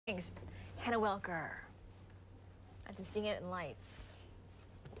Thanks. Hannah Welker. I had to sing it in lights.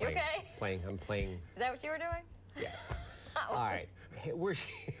 You Playing, okay? I'm playing. Is that what you were doing? Yeah. All right. Hey,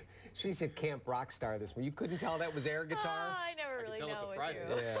 she's at Camp Roc Star this morning. You couldn't tell that was air guitar? I never really know it's a with Friday.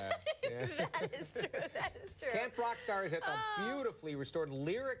 you. Yeah. That is true. That is true. Camp Roc Star is at the beautifully restored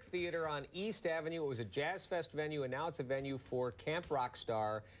Lyric Theater on East Avenue. It was a Jazz Fest venue, and now it's a venue for Camp Roc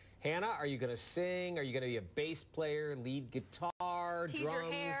Star. Hannah, are you going to sing? Are you going to be a bass player, lead guitar, Tease drums?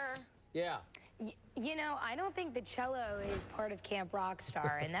 your hair. Yeah. You know, I don't think the cello is part of Camp Roc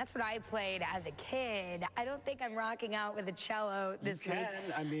Star, and that's what I played as a kid. I don't think I'm rocking out with a cello this week.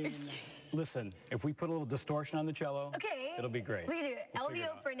 I mean, listen, if we put a little distortion on the cello, Okay. it'll be great. We can do it.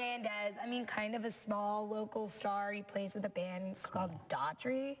 Elvio Fernandes, I mean, kind of a small local star. He plays with a band called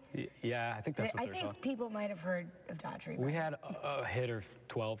Daughtry. Yeah, I think that's what I they're think talking. people might have heard of Daughtry. We had a hit or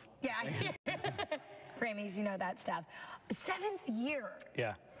 12. Yeah. Grammys, you know that stuff. 7th year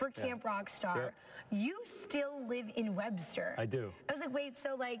for Camp Roc Star. You still live in Webster. I do. I was like, wait,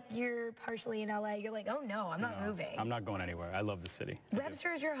 so like you're partially in LA. You're like, oh no, I'm not moving. I'm not going anywhere. I love the city.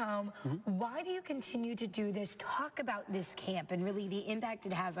 Webster is your home. Why do you continue to do this? Talk about this camp and really the impact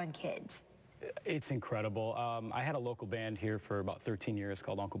it has on kids. It's incredible. I had a local band here for about 13 years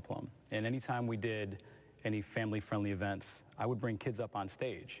called Uncle Plum. And anytime we did any family-friendly events, I would bring kids up on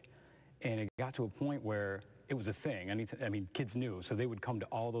stage. And it got to a point where it was a thing. I mean, kids knew, so they would come to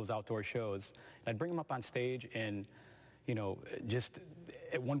all those outdoor shows. And I'd bring them up on stage, and, you know, just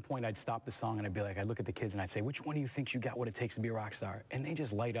at one point I'd stop the song and I'd be like, I'd look at the kids and I'd say, which one of you thinks you got what it takes to be a rock star? And they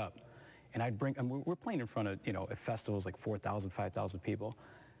just light up. And I'd bring, and we're playing in front of, you know, at festivals like 4,000, 5,000 people.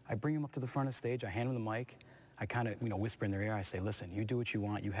 I bring them up to the front of the stage, I hand them the mic, I kind of, you know, whisper in their ear, I say, listen, you do what you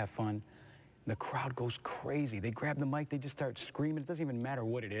want, you have fun. The crowd goes crazy. They grab the mic, they just start screaming. It doesn't even matter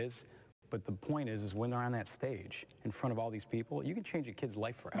what it is. But the point is when they're on that stage in front of all these people, you can change a kid's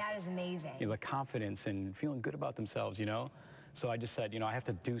life forever. That is amazing. You know, the confidence and feeling good about themselves, you know? So I just said, you know, I have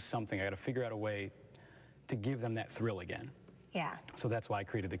to do something. I got to figure out a way to give them that thrill again. Yeah. So that's why I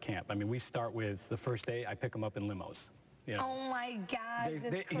created the camp. I mean, we start with the first day, I pick them up in limos. You know? Oh my gosh, that's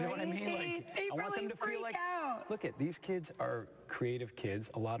crazy. You know what I mean? Like, they I want them to feel like, out. Look at these kids are creative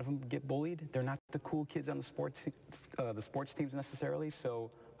kids. A lot of them get bullied. They're not the cool kids on the sports teams necessarily.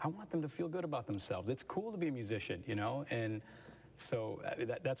 So I want them to feel good about themselves. It's cool to be a musician, you know? And so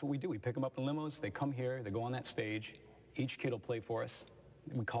that's what we do. We pick them up in limos. They come here. They go on that stage. Each kid will play for us.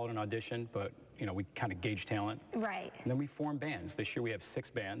 We call it an audition, but, you know, we kind of gauge talent. Right. And then we form bands. This year we have 6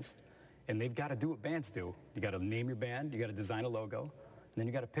 bands. And they've got to do what bands do. You got to name your band. You got to design a logo. And then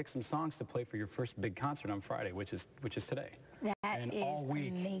you got to pick some songs to play for your first big concert on Friday, which is today. That is all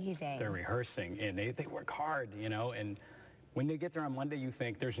week, amazing. They're rehearsing, and they work hard, you know. And when they get there on Monday, you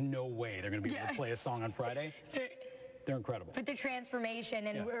think there's no way they're going to be able to play a song on Friday. They're incredible. But the transformation,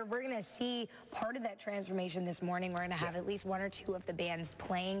 and we're going to see part of that transformation this morning. We're going to have at least 1 or 2 of the bands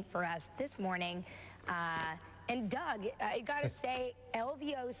playing for us this morning. And Doug, I got to say,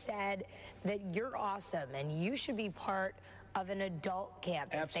 Elvio said that you're awesome and you should be part of an adult camp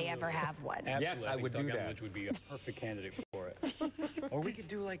if they ever have one. Absolutely. Yes, I would do that. Doug would be a perfect candidate for it. Or we could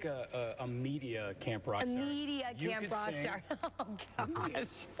do like a media Camp Roc Star. A media Camp Roc Star. Oh, gosh.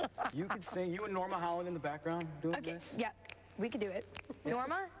 You could sing. You and Norma Holland in the background doing this. Yeah, we could do it.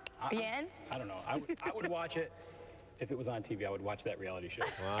 Norma? Ian? I don't know. I would watch it. If it was on TV, I would watch that reality show.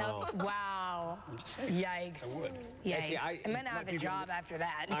 Wow. Wow. I'm just saying. Yikes. I would. Yikes. Actually, I'm going to have a job after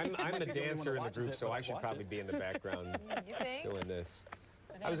that. I'm the Might be the only dancer one in the that group, watches so it, but I I should watch probably it. be in the background You think? doing this.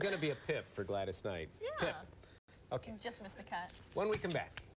 I was going to be a Pip for Gladys Knight. Yeah. Pip. Okay. You just missed the cut. When we come back.